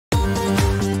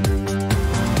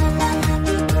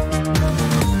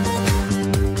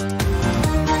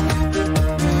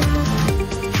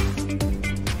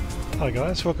Hi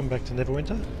guys, welcome back to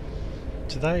Neverwinter.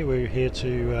 Today we're here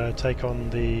to take on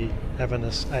the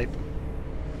Avernus ape.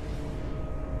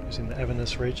 It's in the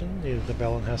Avernus region near the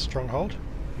Ballenhouse stronghold. You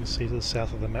can see to the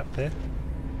south of the map there.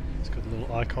 It's got a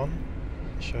little icon.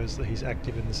 It shows that he's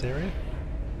active in this area.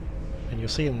 And you'll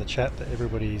see in the chat that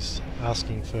everybody's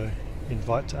asking for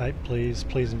invite to ape, please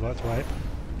invite to ape.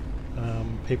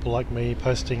 People like me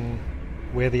posting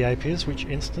where the ape is, which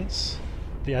instance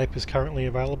the ape is currently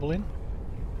available in,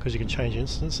 because you can change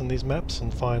instance in these maps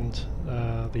and find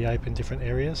the ape in different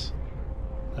areas.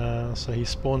 So he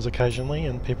spawns occasionally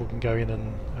and people can go in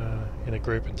and in a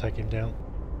group and take him down.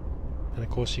 And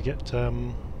of course you get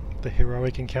the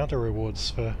heroic encounter rewards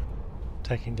for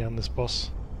taking down this boss.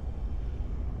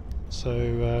 So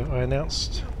I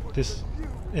announced this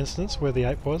instance where the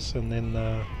ape was, and then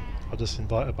I'll just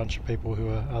invite a bunch of people who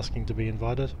are asking to be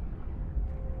invited.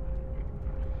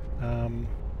 And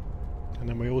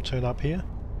then we all turn up here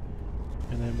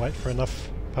and then wait for enough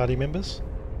party members.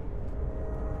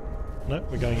 No,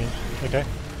 we're going in. Okay.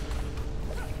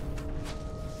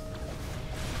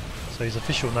 So his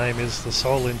official name is the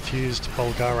Soul-Infused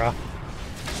Bulgara.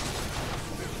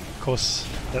 Of course,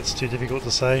 that's too difficult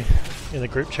to say in a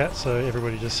group chat, so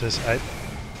everybody just says ape.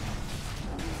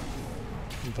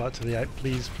 Invite to the ape,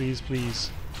 please, please,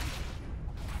 please.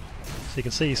 So you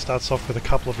can see he starts off with a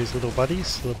couple of his little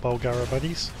buddies, the Bulgara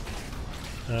buddies.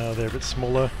 They're a bit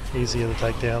smaller, easier to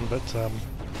take down, but the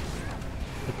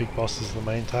big boss is the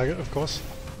main target, of course.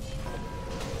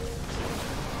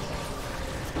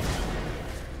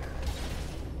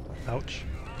 Ouch.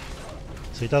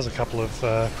 So he does a couple of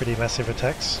pretty massive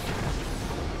attacks.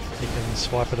 He can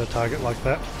swipe at a target like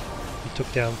that. He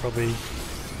took down probably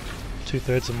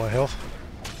 2/3 of my health.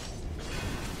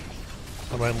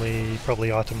 I'm only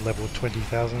probably item level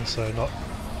 20,000, so not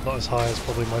as high as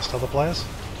probably most other players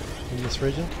in this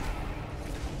region.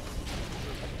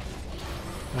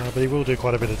 But he will do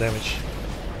quite a bit of damage.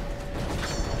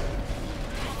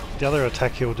 The other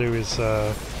attack he'll do is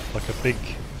like a big,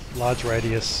 large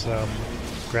radius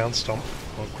ground stomp,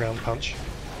 or ground punch.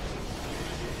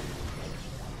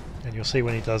 And you'll see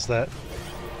when he does that,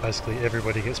 basically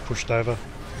everybody gets pushed over,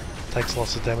 takes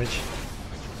lots of damage.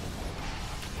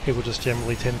 People just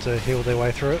generally tend to heal their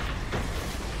way through it.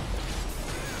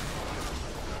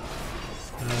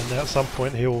 Now at some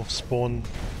point he'll spawn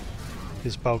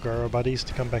his Bulgara buddies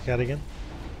to come back out again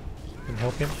and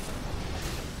help him.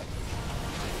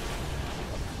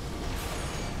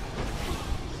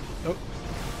 Oh!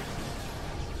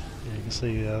 Yeah, you can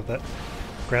see that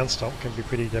ground stomp can be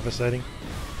pretty devastating.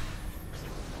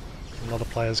 A lot of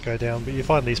players go down, but you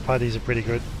find these parties are pretty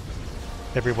good.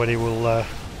 Everybody will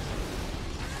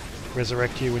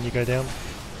resurrect you when you go down.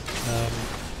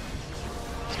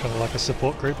 It's kind of like a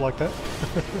support group like that.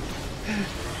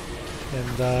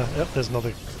 And yep, there's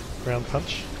another ground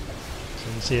punch. So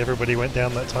you can see everybody went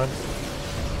down that time.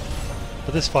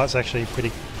 But this fight's actually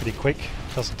pretty quick.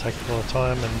 Doesn't take a lot of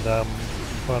time, and you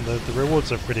find the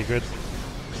rewards are pretty good.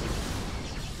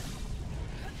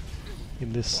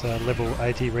 In this level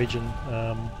 80 region,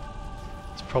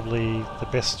 it's probably the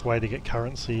best way to get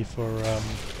currency for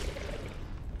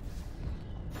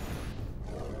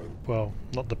well,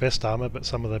 not the best armor, but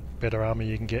some of the better armor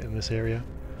you can get in this area.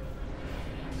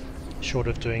 Short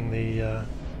of doing the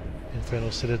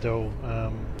Infernal Citadel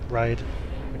raid,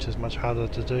 which is much harder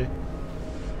to do.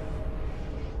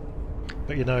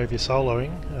 But you know, if you're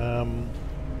soloing,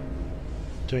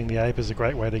 doing the ape is a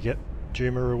great way to get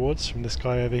Duma rewards from this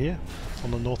guy over here on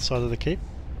the north side of the keep.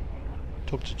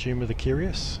 Talk to Duma the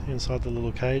Curious inside the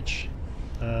little cage.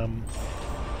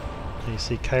 You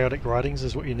see chaotic writings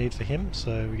is what you need for him,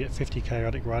 so we get 50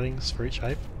 chaotic writings for each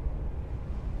ape,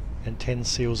 and 10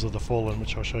 seals of the fallen,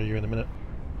 which I'll show you in a minute.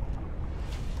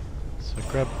 So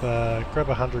grab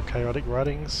 100 chaotic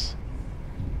writings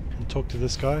and talk to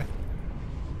this guy.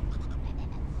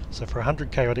 So for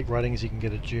 100 chaotic writings you can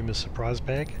get a Duma surprise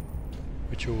bag,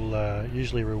 which will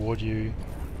usually reward you,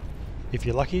 if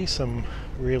you're lucky, some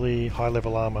really high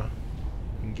level armor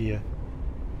and gear.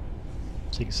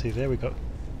 So you can see there we've got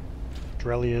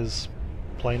Drelia's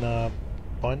planar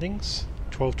bindings,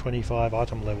 1225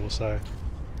 item level, so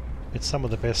it's some of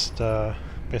the best gear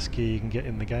you can get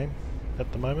in the game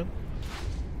at the moment,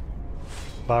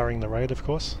 barring the raid of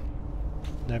course.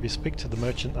 Now if you speak to the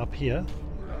merchant up here,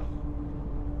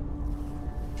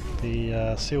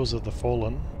 the Seals of the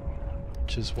Fallen,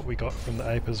 which is what we got from the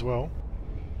ape as well,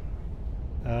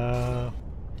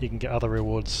 you can get other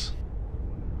rewards,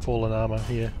 fallen armor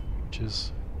here, which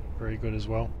is very good as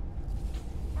well.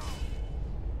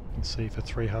 You can see for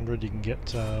 300 you can get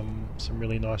some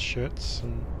really nice shirts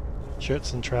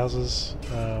and trousers,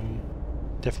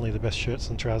 Definitely the best shirts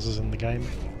and trousers in the game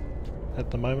at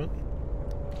the moment.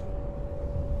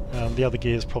 The other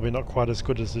gear is probably not quite as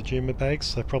good as the Juma bags,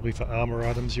 so probably for armour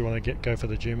items you want to go for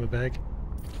the Juma bag.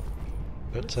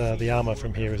 But the armour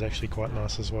from here is actually quite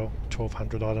nice as well,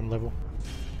 1200 item level.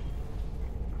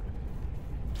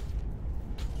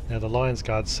 Now the Lion's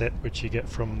Guard set, which you get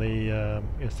from the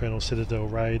Infernal Citadel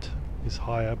raid, is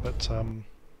higher, but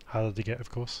harder to get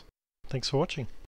of course. Thanks for watching.